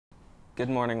Good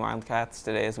morning, Wildcats.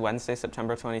 Today is Wednesday,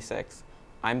 September 26th.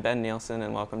 I'm Ben Nielsen,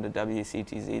 and welcome to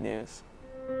WCTZ News.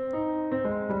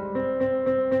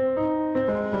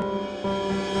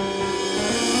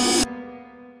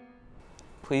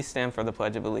 Please stand for the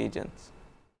Pledge of Allegiance.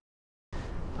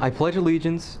 I pledge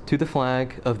allegiance to the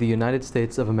flag of the United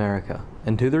States of America,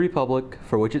 and to the republic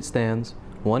for which it stands,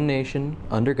 one nation,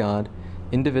 under God,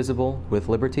 indivisible, with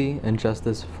liberty and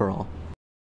justice for all.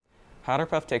 Powder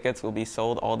Puff tickets will be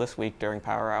sold all this week during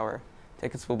Power Hour.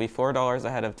 Tickets will be $4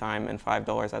 ahead of time and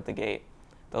 $5 at the gate.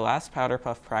 The last Powder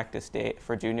Puff practice date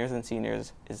for juniors and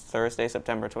seniors is Thursday,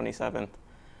 September 27th.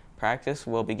 Practice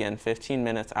will begin 15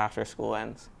 minutes after school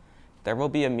ends. There will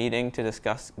be a meeting to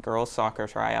discuss girls' soccer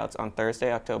tryouts on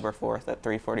Thursday, October 4th at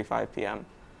 3:45 p.m.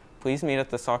 Please meet at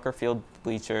the soccer field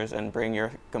bleachers and bring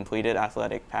your completed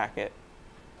athletic packet.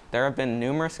 There have been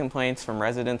numerous complaints from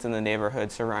residents in the neighborhood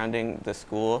surrounding the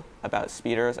school about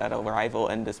speeders at arrival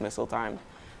and dismissal time.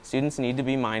 Students need to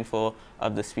be mindful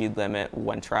of the speed limit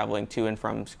when traveling to and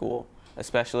from school,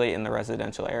 especially in the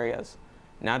residential areas.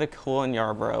 Now to Cole and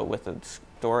Yarborough with a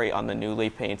story on the newly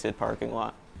painted parking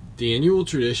lot. The annual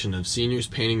tradition of seniors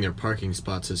painting their parking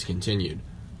spots has continued,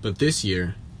 but this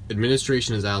year,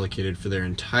 administration has allocated for their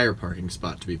entire parking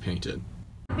spot to be painted.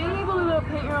 Being able to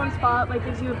paint your own spot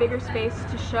gives you a bigger space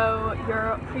to show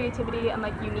your creativity and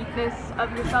uniqueness of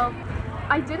yourself.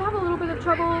 I did have a little bit of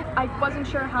trouble. I wasn't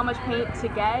sure how much paint to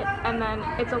get, and then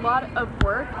it's a lot of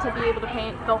work to be able to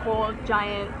paint the whole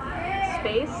giant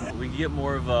space. We get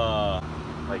more of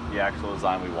the actual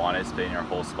design we wanted, painting our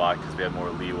whole spot, because we had more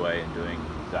leeway in doing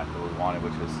exactly what we wanted,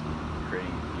 which was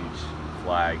creating a huge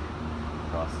flag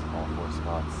across all 4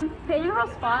 spots. Painting a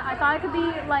whole spot, I thought I could be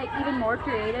even more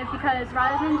creative, because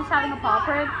rather than just having a paw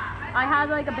print, I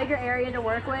had a bigger area to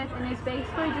work with, and it's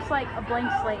basically just a blank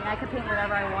slate, and I could paint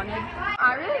whatever I wanted.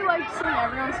 I really liked seeing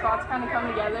everyone's spots kind of come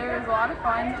together. It was a lot of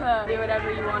fun to do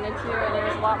whatever you wanted to, and there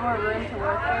was a lot more room to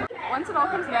work with. Once it all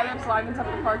comes together, it livens up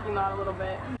the parking lot a little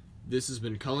bit. This has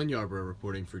been Cullen Yarborough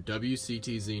reporting for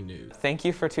WCTZ News. Thank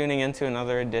you for tuning in to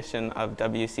another edition of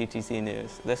WCTZ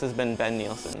News. This has been Ben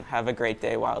Nielsen. Have a great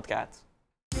day, Wildcats.